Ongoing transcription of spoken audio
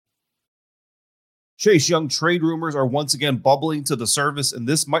Chase Young trade rumors are once again bubbling to the surface, and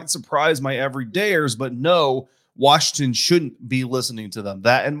this might surprise my everydayers, but no, Washington shouldn't be listening to them.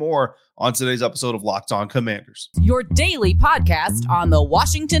 That and more on today's episode of Locked On Commanders. Your daily podcast on the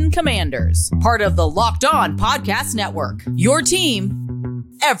Washington Commanders, part of the Locked On Podcast Network. Your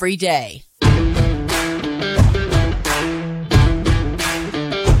team every day.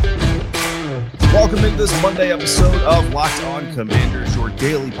 Welcome into this Monday episode of Locked On Commanders, your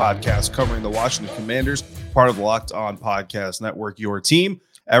daily podcast covering the Washington Commanders, part of the Locked On Podcast Network, your team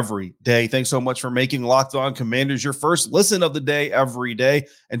every day. Thanks so much for making Locked On Commanders your first listen of the day every day.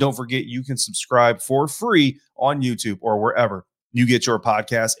 And don't forget, you can subscribe for free on YouTube or wherever you get your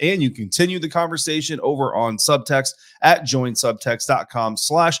podcast. And you continue the conversation over on Subtext at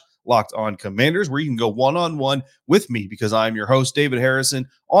joinsubtext.com/Locked On Commanders, where you can go one-on-one with me because I'm your host, David Harrison,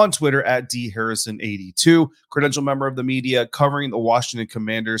 on Twitter at dharrison82, credential member of the media covering the Washington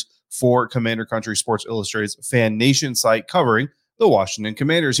Commanders for Commander Country Sports Illustrated's Fan Nation site covering the Washington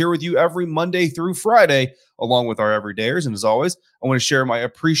Commanders. Here with you every Monday through Friday, along with our everydayers. And as always, I want to share my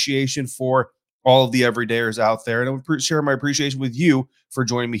appreciation for all of the everydayers out there. And I want to share my appreciation with you for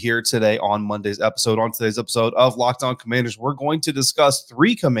joining me here today on Monday's episode. On today's episode of Locked On Commanders, we're going to discuss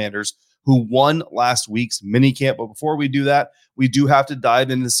three Commanders who won last week's minicamp. But before we do that, we do have to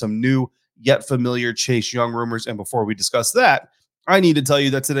dive into some new yet familiar Chase Young rumors. And before we discuss that, I need to tell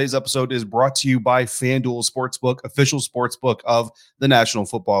you that today's episode is brought to you by FanDuel Sportsbook, official sportsbook of the National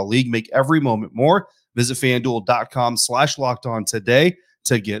Football League. Make every moment more. Visit FanDuel.com/lockedon today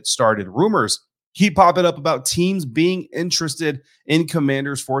to get started. Rumors keep popping up about teams being interested in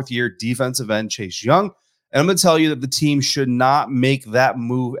Commanders' fourth-year defensive end Chase Young. And I'm going to tell you that the team should not make that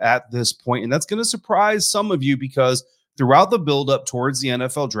move at this point. And that's going to surprise some of you because throughout the buildup towards the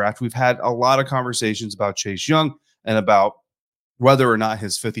NFL draft, we've had a lot of conversations about Chase Young and about whether or not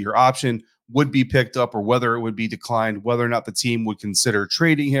his fifth-year option would be picked up or whether it would be declined, whether or not the team would consider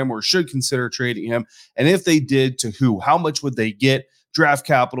trading him or should consider trading him. And if they did, to who? How much would they get? Draft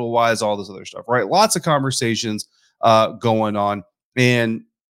capital wise, all this other stuff, right? Lots of conversations going on. And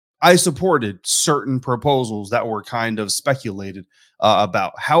I supported certain proposals that were kind of speculated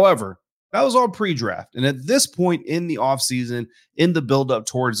about. However, that was all pre-draft. And at this point in the offseason, in the buildup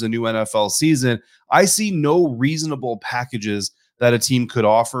towards the new NFL season, I see no reasonable packages that a team could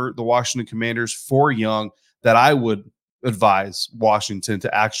offer the Washington Commanders for Young that I would advise Washington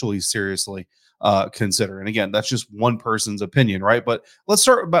to actually seriously consider. And again, that's just one person's opinion, right? But let's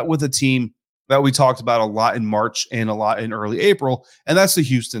start with a team that we talked about a lot in March and a lot in early April, and that's the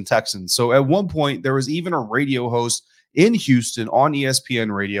Houston Texans. So at one point, there was even a radio host in Houston on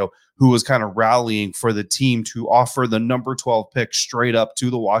ESPN radio who was kind of rallying for the team to offer the number 12 pick straight up to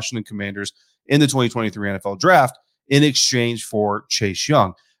the Washington Commanders in the 2023 NFL draft in exchange for Chase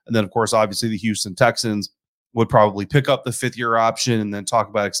Young. And then, of course, obviously the Houston Texans would probably pick up the fifth-year option and then talk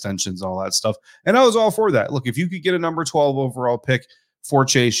about extensions and all that stuff. And I was all for that. Look, if you could get a number 12 overall pick for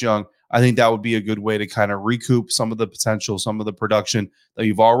Chase Young, I think that would be a good way to kind of recoup some of the potential, some of the production that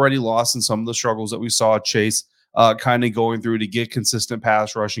you've already lost and some of the struggles that we saw Chase kind of going through to get consistent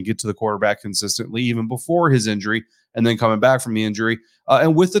pass rush and get to the quarterback consistently, even before his injury and then coming back from the injury.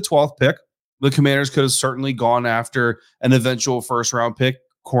 And with the 12th pick, the Commanders could have certainly gone after an eventual first-round pick,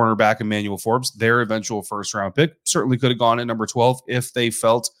 cornerback Emmanuel Forbes, their eventual first-round pick. Certainly could have gone at number 12 if they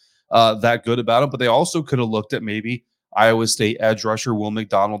felt that good about it. But they also could have looked at maybe Iowa State edge rusher Will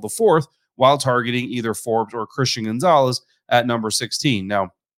McDonald IV while targeting either Forbes or Christian Gonzalez at number 16. Now,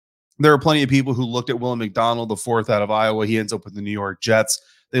 there are plenty of people who looked at Will McDonald IV out of Iowa. He ends up with the New York Jets.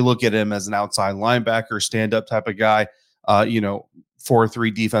 They look at him as an outside linebacker, stand-up type of guy,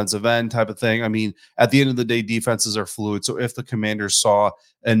 4-3 defensive end type of thing. I mean, at the end of the day, defenses are fluid. So if the Commanders saw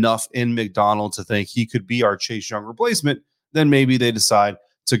enough in McDonald to think he could be our Chase Young replacement, then maybe they decide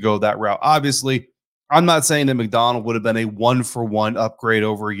to go that route. Obviously, I'm not saying that McDonald would have been a one-for-one upgrade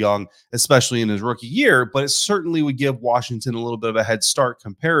over Young, especially in his rookie year, but it certainly would give Washington a little bit of a head start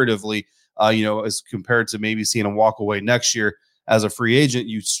comparatively, as compared to maybe seeing him walk away next year as a free agent.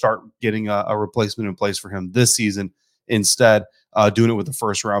 You start getting a replacement in place for him this season instead, doing it with a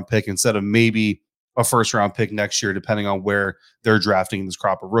first-round pick instead of maybe a first-round pick next year, depending on where they're drafting this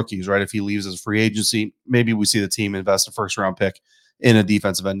crop of rookies, right? If he leaves as free agency, maybe we see the team invest a first-round pick in a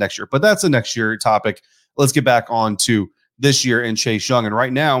defensive end next year. But that's a next year topic. Let's get back on to this year and Chase Young. And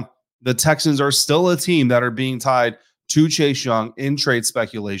right now, the Texans are still a team that are being tied to Chase Young in trade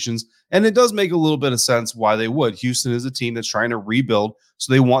speculations. And it does make a little bit of sense why they would. Houston is a team that's trying to rebuild,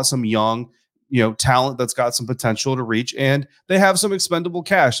 so they want some young, talent that's got some potential to reach, and they have some expendable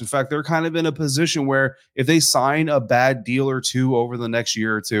cash. In fact, they're kind of in a position where if they sign a bad deal or two over the next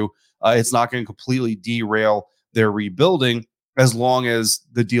year or two, it's not going to completely derail their rebuilding, as long as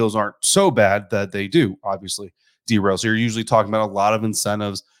the deals aren't so bad that they do obviously derail. So you're usually talking about a lot of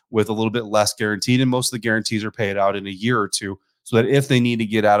incentives with a little bit less guaranteed, and most of the guarantees are paid out in a year or two, so that if they need to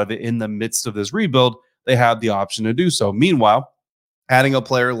get out of it in the midst of this rebuild, they have the option to do so. Meanwhile, adding a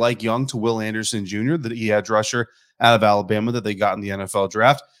player like Young to Will Anderson Jr., the edge rusher out of Alabama that they got in the NFL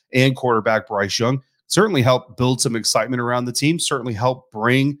draft, and quarterback Bryce Young certainly helped build some excitement around the team, certainly helped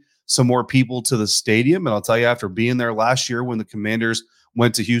bring some more people to the stadium. And I'll tell you, after being there last year when the Commanders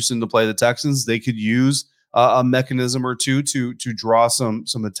went to Houston to play the Texans, they could use a mechanism or two to draw some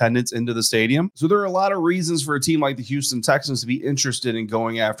attendance into the stadium. So there are a lot of reasons for a team like the Houston Texans to be interested in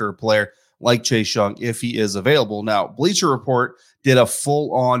going after a player like Chase Young if he is available. Now, Bleacher Report did a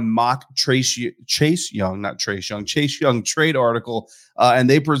full-on mock Chase Young trade article, and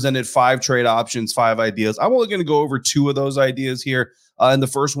they presented 5 trade options, 5 ideas. I'm only going to go over 2 of those ideas here. And the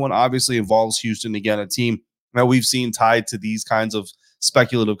first one obviously involves Houston, again, a team that we've seen tied to these kinds of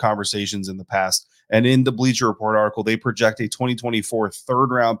speculative conversations in the past. And in the Bleacher Report article, they project a 2024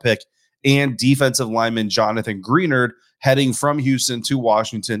 third-round pick and defensive lineman Jonathan Greenard heading from Houston to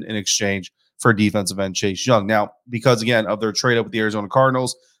Washington in exchange for defensive end Chase Young. Now, because, again, of their trade up with the Arizona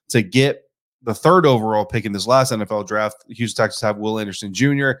Cardinals to get the 3rd overall pick in this last NFL draft, the Houston Texans have Will Anderson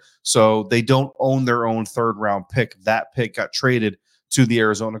Jr., so they don't own their own 3rd-round pick. That pick got traded to the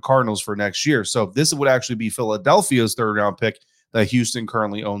Arizona Cardinals for next year. So this would actually be Philadelphia's 3rd-round pick that Houston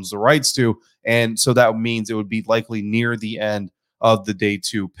currently owns the rights to. And so that means it would be likely near the end of the day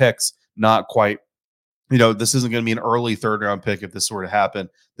 2 picks, not quite. This isn't going to be an early 3rd-round pick if this were to happen.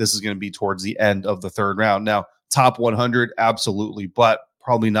 This is going to be towards the end of the 3rd round. Now, top 100, absolutely, but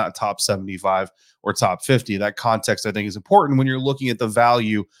probably not top 75 or top 50. That context, I think, is important when you're looking at the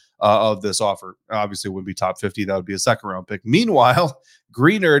value of this offer. Obviously, it wouldn't be top 50. That would be a 2nd-round pick. Meanwhile,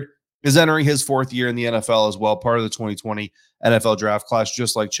 Greenard is entering his 4th year in the NFL as well, part of the 2020 NFL draft class,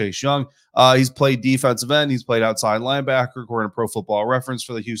 just like Chase Young. He's played defensive end. He's played outside linebacker, according to Pro Football Reference,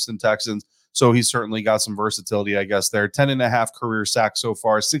 for the Houston Texans. So he's certainly got some versatility, I guess, there. 10.5 career sacks so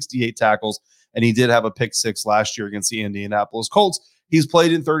far, 68 tackles, and he did have a pick 6 last year against the Indianapolis Colts. He's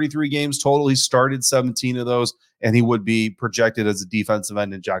played in 33 games total. He started 17 of those, and he would be projected as a defensive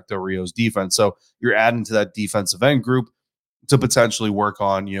end in Jack Del Rio's defense. So you're adding to that defensive end group to potentially work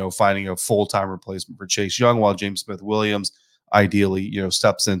on, finding a full-time replacement for Chase Young, while James Smith-Williams ideally,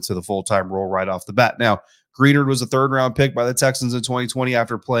 steps into the full-time role right off the bat. Now, Greenard was a 3rd-round pick by the Texans in 2020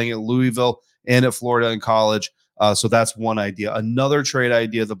 after playing at Louisville and at Florida in college. So that's one idea. Another trade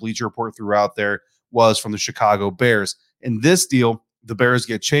idea the Bleacher Report threw out there was from the Chicago Bears. In this deal, the Bears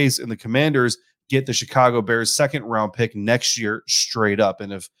get Chase, and the Commanders get the Chicago Bears 2nd-round pick next year straight up.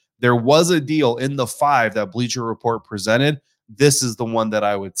 And if there was a deal in the 5 that Bleacher Report presented, this is the one that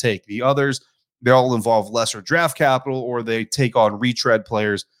I would take. The others, they all involve lesser draft capital, or they take on retread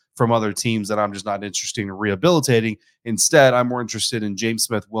players from other teams that I'm just not interested in rehabilitating. Instead, I'm more interested in James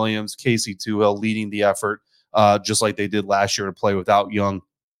Smith-Williams, Casey Tuhill leading the effort, just like they did last year to play without Young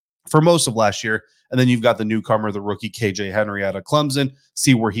for most of last year. And then you've got the newcomer, the rookie KJ Henry out of Clemson,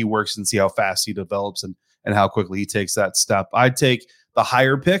 see where he works and see how fast he develops and how quickly he takes that step. I'd take the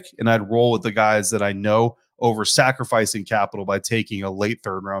higher pick, and I'd roll with the guys that I know over sacrificing capital by taking a late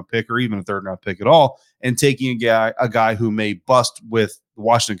 3rd-round pick, or even a 3rd-round pick at all, and taking a guy who may bust with the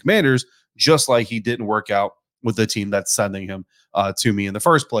Washington Commanders, just like he didn't work out with the team that's sending him to me in the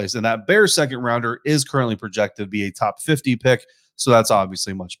first place. And that Bears 2nd-rounder is currently projected to be a top 50 pick, so that's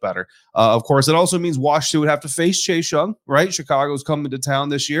obviously much better. Of course, it also means Washington would have to face Chase Young, right? Chicago's coming to town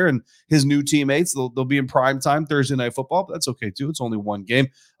this year, and his new teammates, they'll be in prime time Thursday Night Football, but that's okay too. It's only one game.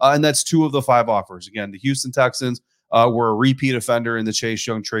 And that's 2 of the 5 offers. Again, the Houston Texans were a repeat offender in the Chase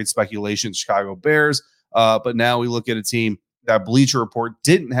Young trade speculation, Chicago Bears. But now we look at a team that Bleacher Report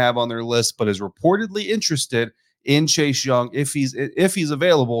didn't have on their list, but is reportedly interested in Chase Young if he's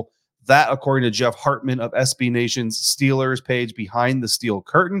available. That, according to Jeff Hartman of SB Nation's Steelers page, Behind the Steel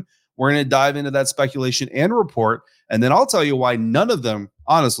Curtain. We're going to dive into that speculation and report, and then I'll tell you why none of them,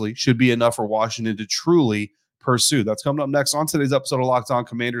 honestly, should be enough for Washington to truly pursue. That's coming up next on today's episode of Locked On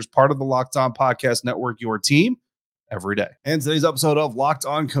Commanders, part of the Locked On Podcast Network, your team every day. And today's episode of Locked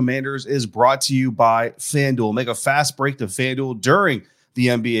On Commanders is brought to you by FanDuel. Make a fast break to FanDuel during the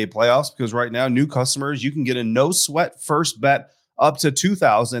NBA playoffs, because right now, new customers, you can get a no-sweat first bet up to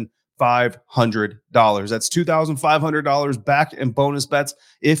 $2,500. That's $2,500 back in bonus bets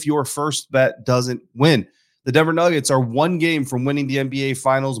if your first bet doesn't win. The Denver Nuggets are one game from winning the NBA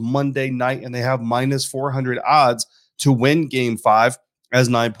Finals Monday night, and they have minus 400 odds to win Game 5 as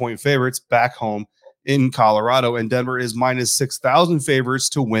 9-point favorites back home in Colorado. And Denver is minus 6,000 favorites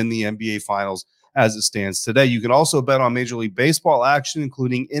to win the NBA Finals as it stands today. You can also bet on Major League Baseball action,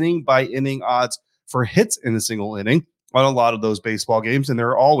 including inning-by-inning odds for hits in a single inning on a lot of those baseball games. And there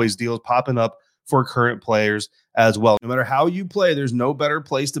are always deals popping up for current players as well. No matter how you play, there's no better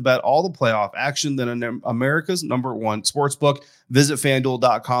place to bet all the playoff action than America's #1 sportsbook. Visit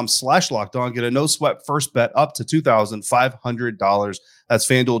FanDuel.com/lockedon. Get a no sweat first bet up to $2,500. That's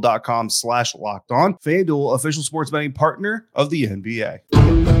FanDuel.com/lockedon. FanDuel, official sports betting partner of the NBA.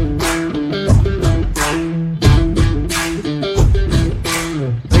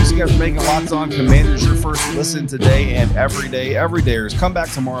 For making Locked On Commanders your first listen today and every day. Everydayers, come back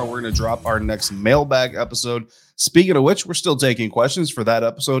tomorrow. We're going to drop our next mailbag episode. Speaking of which, we're still taking questions for that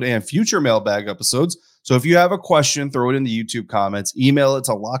episode and future mailbag episodes. So if you have a question, throw it in the YouTube comments. Email it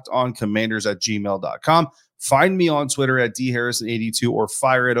to lockedoncommanders@gmail.com. Find me on Twitter at dharrison82 or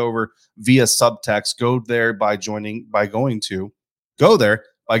fire it over via subtext. Go there by going to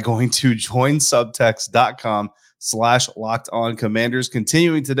joinsubtext.com/lockedoncommanders.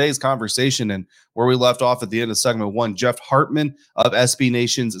 Continuing today's conversation and where we left off at the end of segment 1, Jeff Hartman of SB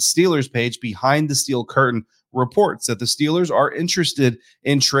Nation's Steelers page, Behind the Steel Curtain, reports that the Steelers are interested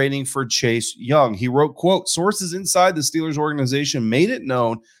in trading for Chase Young. He wrote, quote, "Sources inside the Steelers organization made it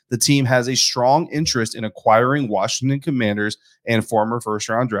known the team has a strong interest in acquiring Washington Commanders and former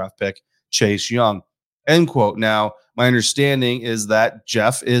first-round draft pick Chase Young," end quote. Now, my understanding is that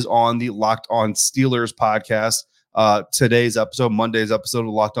Jeff is on the Locked On Steelers podcast. Today's episode, Monday's episode of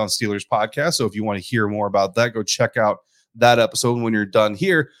the Locked On Steelers podcast. So if you want to hear more about that, go check out that episode when you're done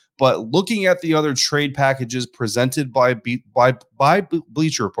here. But looking at the other trade packages presented by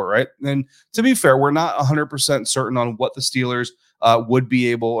Bleacher Report, right? And to be fair, we're not 100% certain on what the Steelers would be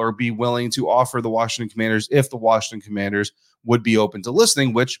able or be willing to offer the Washington Commanders if the Washington Commanders would be open to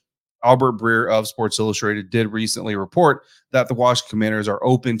listening, which Albert Breer of Sports Illustrated did recently report that the Washington Commanders are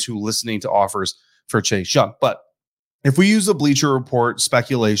open to listening to offers for Chase Young. But if we use the Bleacher Report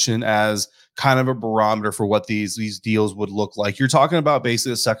speculation as kind of a barometer for what these deals would look like, you're talking about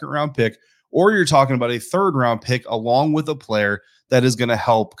basically a second-round pick, or you're talking about a third-round pick along with a player that is going to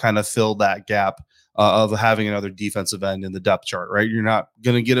help kind of fill that gap of having another defensive end in the depth chart, right? You're not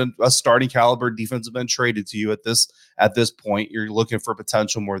going to get a starting caliber defensive end traded to you at this point. You're looking for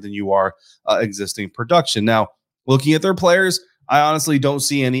potential more than you are existing production. Now, looking at their players, I honestly don't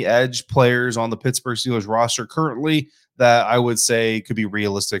see any edge players on the Pittsburgh Steelers roster currently that I would say could be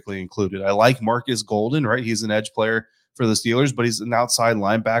realistically included. I like Marcus Golden, right? He's an edge player for the Steelers, but he's an outside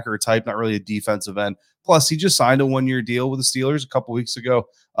linebacker type, not really a defensive end. Plus, he just signed a one-year deal with the Steelers a couple weeks ago,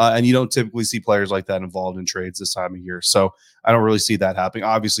 and you don't typically see players like that involved in trades this time of year. So I don't really see that happening.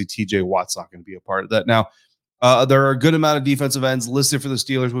 Obviously, TJ Watt's not going to be a part of that. Now, there are a good amount of defensive ends listed for the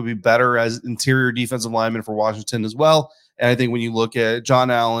Steelers would be better as interior defensive linemen for Washington as well. And I think when you look at John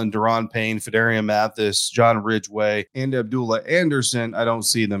Allen, Deron Payne, Fedarian Mathis, John Ridgeway, and Abdullah Anderson, I don't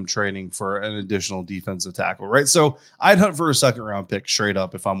see them trading for an additional defensive tackle, right? So I'd hunt for a second-round pick straight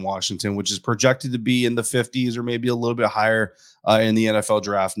up if I'm Washington, which is projected to be in the 50s or maybe a little bit higher in the NFL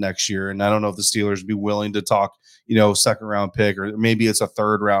draft next year. And I don't know if the Steelers would be willing to talk, second-round pick, or maybe it's a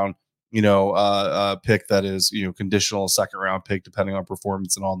third-round pick that is, conditional second-round pick, depending on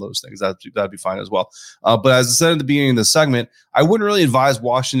performance and all those things. That'd be fine as well. But as I said at the beginning of the segment, I wouldn't really advise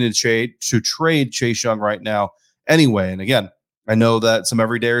Washington to trade Chase Young right now anyway. And again, I know that some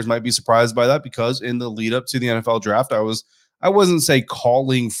everydayers might be surprised by that because in the lead up to the NFL draft, I wasn't say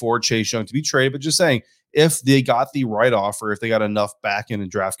calling for Chase Young to be traded, but just saying if they got the right offer, if they got enough back end and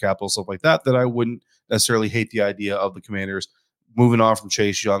draft capital, stuff like that, that I wouldn't necessarily hate the idea of the Commanders moving on from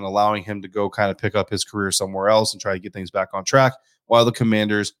Chase Young, allowing him to go kind of pick up his career somewhere else and try to get things back on track, while the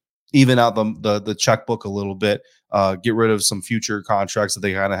Commanders even out the checkbook a little bit, get rid of some future contracts that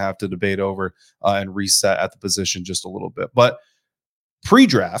they kind of have to debate over and reset at the position just a little bit. But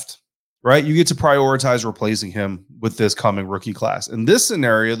pre-draft, right, you get to prioritize replacing him with this coming rookie class. In this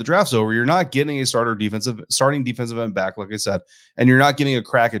scenario, the draft's over. You're not getting a starting defensive end back, like I said, and you're not getting a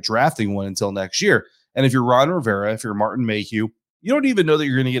crack at drafting one until next year. And if you're Ron Rivera, if you're Martin Mayhew, you don't even know that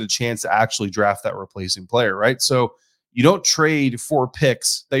you're going to get a chance to actually draft that replacing player, right? So you don't trade for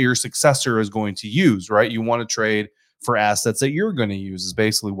picks that your successor is going to use, right? You want to trade for assets that you're going to use is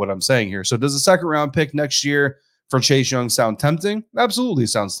basically what I'm saying here. So does a second round pick next year for Chase Young sound tempting? Absolutely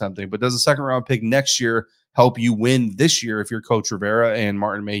sounds tempting. But does a second round pick next year help you win this year if you're Coach Rivera and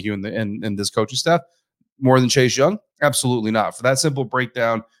Martin Mayhew and this coaching staff more than Chase Young? Absolutely not. For that simple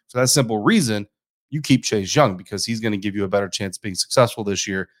breakdown, for that simple reason, you keep Chase Young because he's going to give you a better chance of being successful this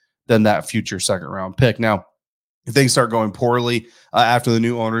year than that future second round pick. Now, if things start going poorly after the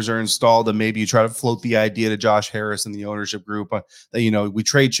new owners are installed, then maybe you try to float the idea to Josh Harris and the ownership group that, we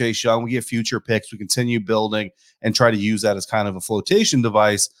trade Chase Young, we get future picks, we continue building and try to use that as kind of a flotation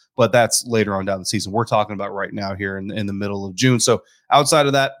device. But that's later on down the season. We're talking about right now here in the middle of June. So outside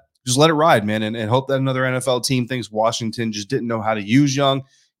of that, just let it ride, man, and hope that another NFL team thinks Washington just didn't know how to use Young,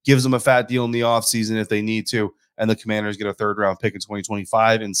 gives them a fat deal in the offseason if they need to, and the Commanders get a third-round pick in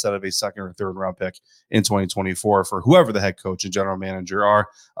 2025 instead of a second or third-round pick in 2024 for whoever the head coach and general manager are.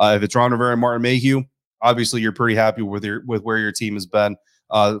 If it's Ron Rivera and Martin Mayhew, obviously you're pretty happy with where your team has been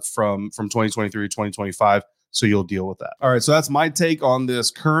from 2023 to 2025. So you'll deal with that. All right. So that's my take on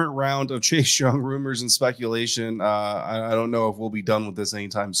this current round of Chase Young rumors and speculation. I don't know if we'll be done with this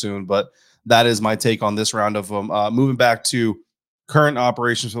anytime soon, but that is my take on this round of them. Moving back to current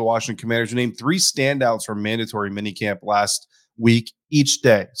operations for the Washington Commanders, we named 3 standouts from mandatory minicamp last week each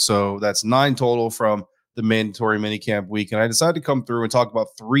day. So that's 9 total from the mandatory minicamp week. And I decided to come through and talk about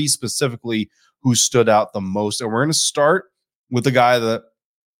 3 specifically who stood out the most. And we're going to start with the guy that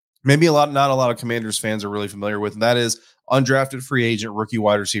maybe not a lot of Commanders fans are really familiar with, and that is undrafted free agent rookie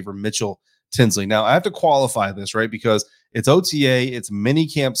wide receiver Mitchell Tinsley. Now, I have to qualify this, right, because it's OTA, it's mini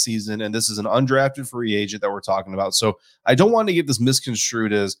camp season, and this is an undrafted free agent that we're talking about. So I don't want to get this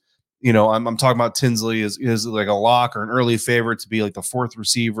misconstrued as, I'm talking about Tinsley is like a lock or an early favorite to be like the 4th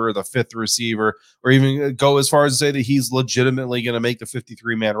receiver, the 5th receiver, or even go as far as to say that he's legitimately going to make the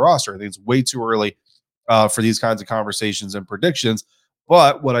 53-man roster. I think it's way too early for these kinds of conversations and predictions.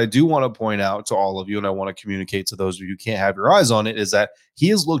 But what I do want to point out to all of you, and I want to communicate to those of you who can't have your eyes on it, is that he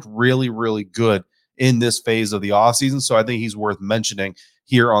has looked really, really good in this phase of the offseason. So I think he's worth mentioning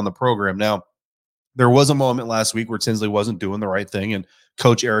here on the program. Now, there was a moment last week where Tinsley wasn't doing the right thing, and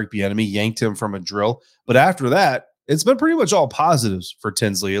Coach Eric Bieniemy yanked him from a drill. But after that, it's been pretty much all positives for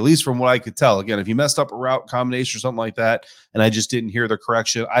Tinsley, at least from what I could tell. Again, if he messed up a route combination or something like that, and I just didn't hear the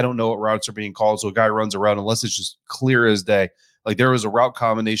correction, I don't know what routes are being called. So a guy runs a route unless it's just clear as day. Like there was a route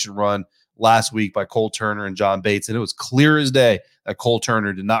combination run last week by Cole Turner and John Bates, and it was clear as day that Cole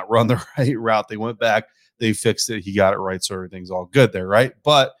Turner did not run the right route. They went back, they fixed it, he got it right, so everything's all good there, right?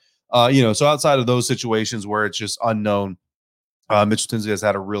 But so outside of those situations where it's just unknown, Mitchell Tinsley has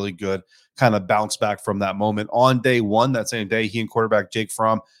had a really good kind of bounce back from that moment. On day one, that same day, he and quarterback Jake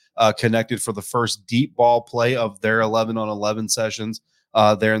Fromm connected for the first deep ball play of their 11-on-11 sessions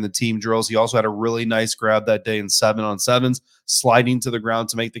there in the team drills. He also had a really nice grab that day in 7-on-7s, sliding to the ground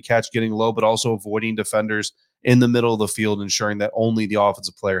to make the catch, getting low, but also avoiding defenders in the middle of the field, ensuring that only the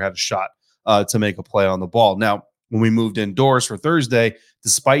offensive player had a shot to make a play on the ball. Now, when we moved indoors for Thursday,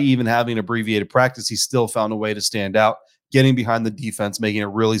 despite even having abbreviated practice, he still found a way to stand out, getting behind the defense, making a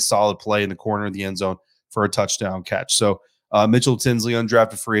really solid play in the corner of the end zone for a touchdown catch. So Mitchell Tinsley,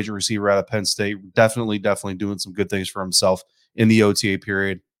 undrafted free agent receiver out of Penn State, definitely doing some good things for himself in the OTA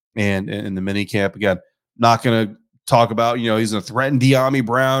period and in the mini camp. Again, not going to talk about, he's going to threaten De'Ami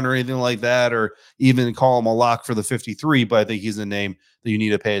Brown or anything like that, or even call him a lock for the 53, but I think he's a name that you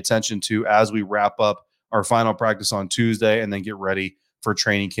need to pay attention to as we wrap up our final practice on Tuesday and then get ready for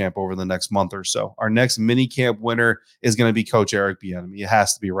training camp over the next month or so. Our next mini camp winner is going to be Coach Eric Bieniemy. It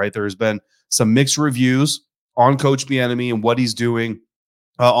has to be, right? There has been some mixed reviews on Coach Bieniemy and what he's doing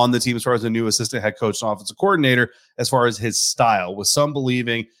on the team as far as the new assistant head coach and offensive coordinator, as far as his style, with some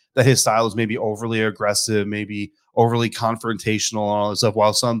believing that his style is maybe overly aggressive, maybe overly confrontational and all this stuff,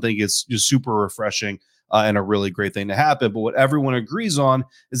 while some think it's just super refreshing and a really great thing to happen. But what everyone agrees on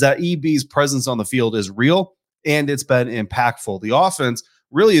is that EB's presence on the field is real and it's been impactful. The offense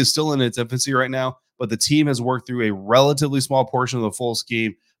really is still in its infancy right now, but the team has worked through a relatively small portion of the full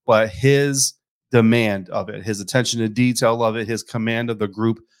scheme, but his demand of it, his attention to detail of it, his command of the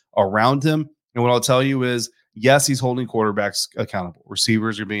group around him. And what I'll tell you is, yes, he's holding quarterbacks accountable.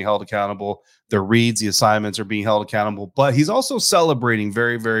 Receivers are being held accountable. The reads, the assignments are being held accountable, but he's also celebrating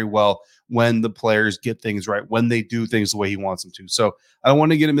very, very well when the players get things right, when they do things the way he wants them to. So I don't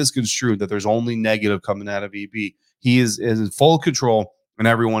want to get it misconstrued that there's only negative coming out of EB. He is in full control and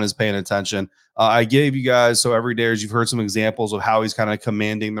everyone is paying attention. I gave you guys, so every day, as you've heard some examples of how he's kind of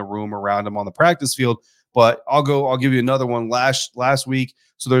commanding the room around him on the practice field, but I'll give you another one last week.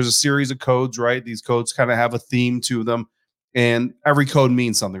 So there's a series of codes, right? These codes kind of have a theme to them, and every code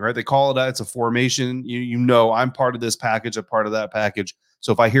means something, right? They call it out. It's a formation. You know, I'm part of this package, I'm part of that package.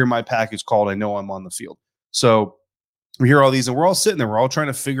 So if I hear my package called, I know I'm on the field. So we hear all these, and we're all sitting there. We're all trying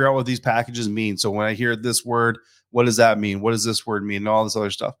to figure out what these packages mean. So when I hear this word, what does that mean? What does this word mean? And all this other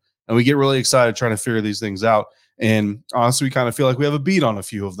stuff. And we get really excited trying to figure these things out. And honestly, we kind of feel like we have a beat on a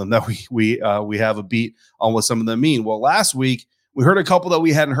few of them, that we have a beat on what some of them mean. Well, last week we heard a couple that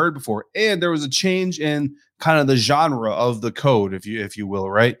we hadn't heard before, and there was a change in kind of the genre of the code, if you will,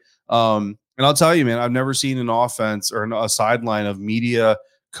 right? And I'll tell you, man, I've never seen an offense or a sideline of media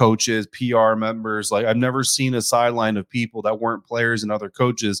coaches, PR members. Like, I've never seen a sideline of people that weren't players and other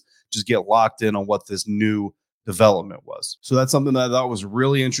coaches just get locked in on what this new development was. So that's something that I thought was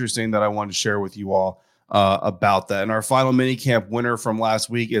really interesting that I wanted to share with you all about that. And our final mini camp winner from last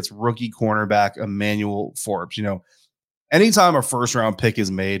week, it's rookie cornerback Emmanuel Forbes. Anytime a first round pick is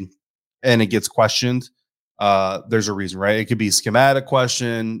made and it gets questioned, there's a reason, right? It could be a schematic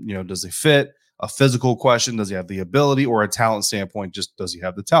question, does he fit? A physical question, does he have the ability? Or a talent standpoint, just does he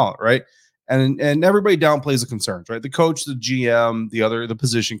have the talent, right? And everybody downplays the concerns, right? The coach, the GM, the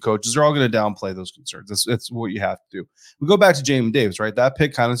position coaches are all going to downplay those concerns. That's what you have to do. We go back to Jamin Davis, right? That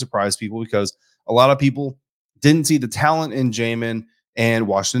pick kind of surprised people because a lot of people didn't see the talent in Jamin, and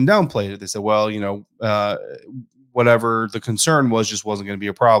Washington downplayed it. They said, well, whatever the concern was just wasn't going to be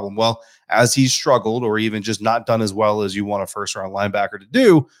a problem. Well, as he struggled or even just not done as well as you want a first round linebacker to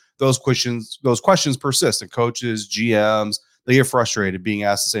do, those questions persist. And coaches, GMs, they get frustrated being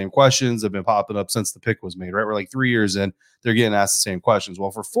asked the same questions. They've been popping up since the pick was made, right? We're like 3 years in, they're getting asked the same questions.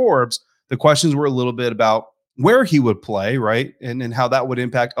 Well, for Forbes, the questions were a little bit about where he would play, right? And how that would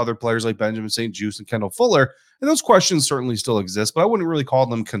impact other players like Benjamin St-Juste and Kendall Fuller. And those questions certainly still exist, but I wouldn't really call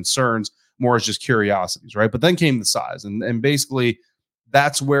them concerns, more as just curiosities, right? But then came the size. And basically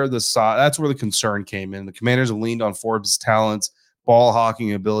that's where the concern came in. The Commanders have leaned on Forbes' talents, ball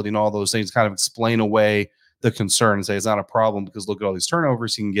hawking ability, and all those things, kind of explain away the concern and say it's not a problem because look at all these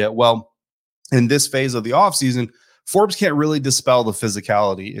turnovers he can get. Well, in this phase of the offseason, Forbes can't really dispel the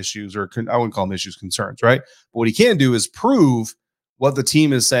physicality issues, or I wouldn't call them issues, concerns, right? But what he can do is prove what the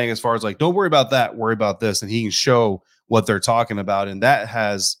team is saying as far as like, don't worry about that, worry about this. And he can show what they're talking about. And that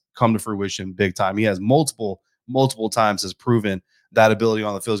has come to fruition big time. He has multiple times has proven that ability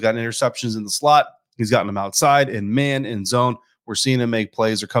on the field. He's gotten interceptions in the slot. He's gotten them outside in man and zone. We're seeing him make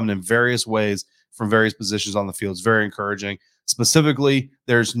plays. They're coming in various ways from various positions on the field. It's very encouraging. Specifically,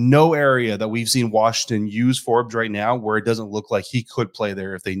 there's no area that we've seen Washington use Forbes right now where it doesn't look like he could play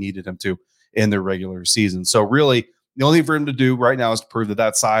there if they needed him to in their regular season. So really, the only thing for him to do right now is to prove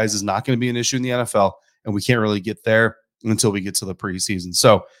that size is not going to be an issue in the NFL, and we can't really get there until we get to the preseason.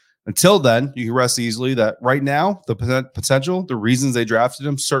 So until then, you can rest easily that right now, the potential, the reasons they drafted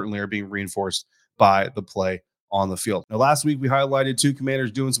him certainly are being reinforced by the play on the field. Now, last week we highlighted two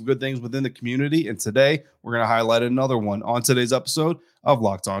Commanders doing some good things within the community, and today we're going to highlight another one on today's episode of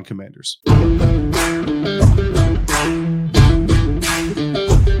Locked On Commanders.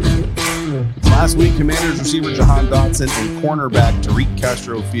 Last week, Commanders receiver Jahan Dotson and cornerback Tariq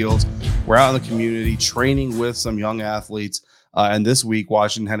Castro-Fields were out in the community training with some young athletes. And this week,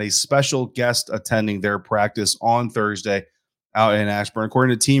 Washington had a special guest attending their practice on Thursday out in Ashburn.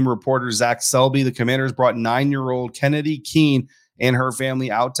 According to team reporter Zach Selby, the Commanders brought 9-year-old Kennedy Keene and her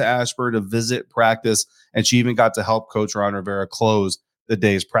family out to Ashburn to visit practice, and she even got to help Coach Ron Rivera close the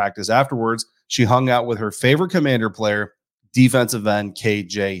day's practice. Afterwards, she hung out with her favorite Commander player, defensive end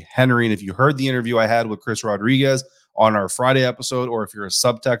KJ Henry. And if you heard the interview I had with Chris Rodriguez on our Friday episode, or if you're a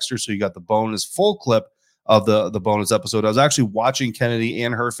subtexter, so you got the bonus full clip of the bonus episode, I was actually watching Kennedy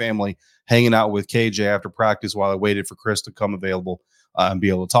and her family hanging out with KJ after practice while I waited for Chris to come available and be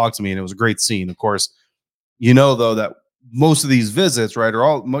able to talk to me. And it was a great scene. Of course, though, that most of these visits, right, or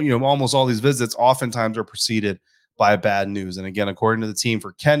almost all these visits oftentimes are preceded by bad news. And again, according to the team,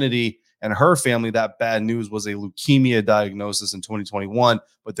 for Kennedy and her family, that bad news was a leukemia diagnosis in 2021.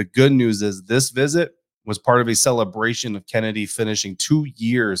 But the good news is this visit was part of a celebration of Kennedy finishing 2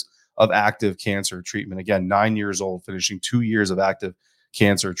 years of active cancer treatment. Again, 9 years old, finishing 2 years of active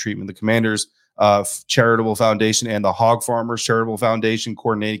cancer treatment. The Commanders Charitable Foundation and the Hog Farmers Charitable Foundation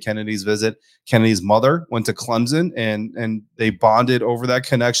coordinated Kennedy's visit. Kennedy's mother went to Clemson, and they bonded over that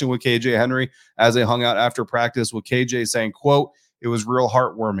connection with KJ Henry as they hung out after practice, with KJ saying, quote, "It was real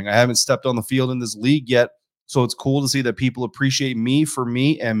heartwarming. I haven't stepped on the field in this league yet, so it's cool to see that people appreciate me for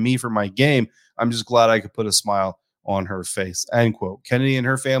me and me for my game. I'm just glad I could put a smile on her face," end quote. Kennedy and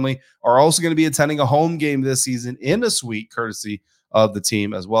her family are also going to be attending a home game this season in a suite courtesy of the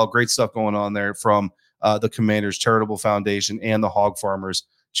team as well. Great stuff going on there from the Commanders Charitable Foundation and the Hog Farmers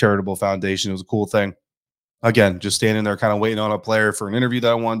Charitable Foundation. It was a cool thing. Again, just standing there kind of waiting on a player for an interview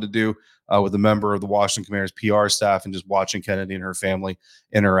that I wanted to do with a member of the Washington Commanders PR staff, and just watching Kennedy and her family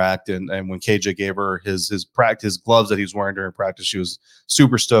interact. And when KJ gave her his practice gloves that he was wearing during practice, she was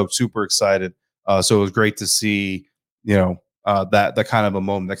super stoked, super excited. So it was great to see, that kind of a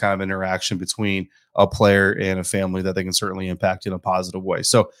moment, that kind of interaction between a player and a family that they can certainly impact in a positive way.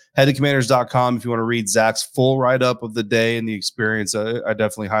 So head to commanders.com if you want to read Zach's full write-up of the day and the experience. I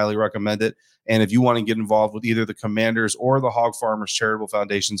definitely highly recommend it. And if you want to get involved with either the Commanders or the Hog Farmers Charitable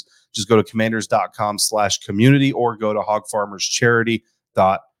Foundations, just go to commanders.com/community or go to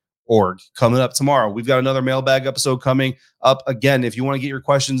hogfarmerscharity.org. Coming up tomorrow, we've got another mailbag episode coming up. Again, if you want to get your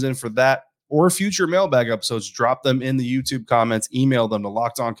questions in for that or future mailbag episodes, drop them in the YouTube comments, email them to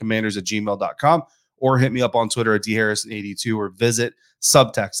lockedoncommanders@gmail.com, or hit me up on Twitter at dharrison82, or visit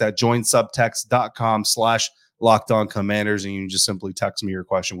Subtext at joinsubtext.com/LockedOnCommanders, and you can just simply text me your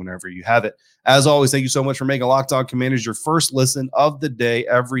question whenever you have it. As always, thank you so much for making Locked On Commanders your first listen of the day,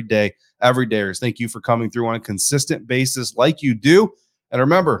 every day, every day. Thank you for coming through on a consistent basis like you do. And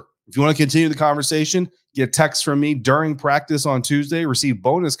remember, if you want to continue the conversation, get texts from me during practice on Tuesday, receive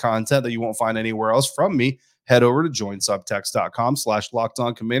bonus content that you won't find anywhere else from me. Head over to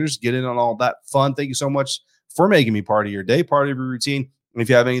joinsubtext.com/LockedOnCommanders. Get in on all that fun. Thank you so much for making me part of your day, part of your routine. And if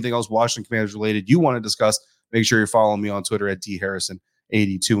you have anything else Washington Commanders related you want to discuss, make sure you're following me on Twitter at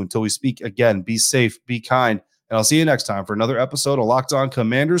dharrison82. Until we speak again, be safe, be kind, and I'll see you next time for another episode of Locked On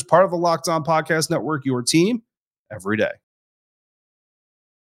Commanders, part of the Locked On Podcast Network, your team every day.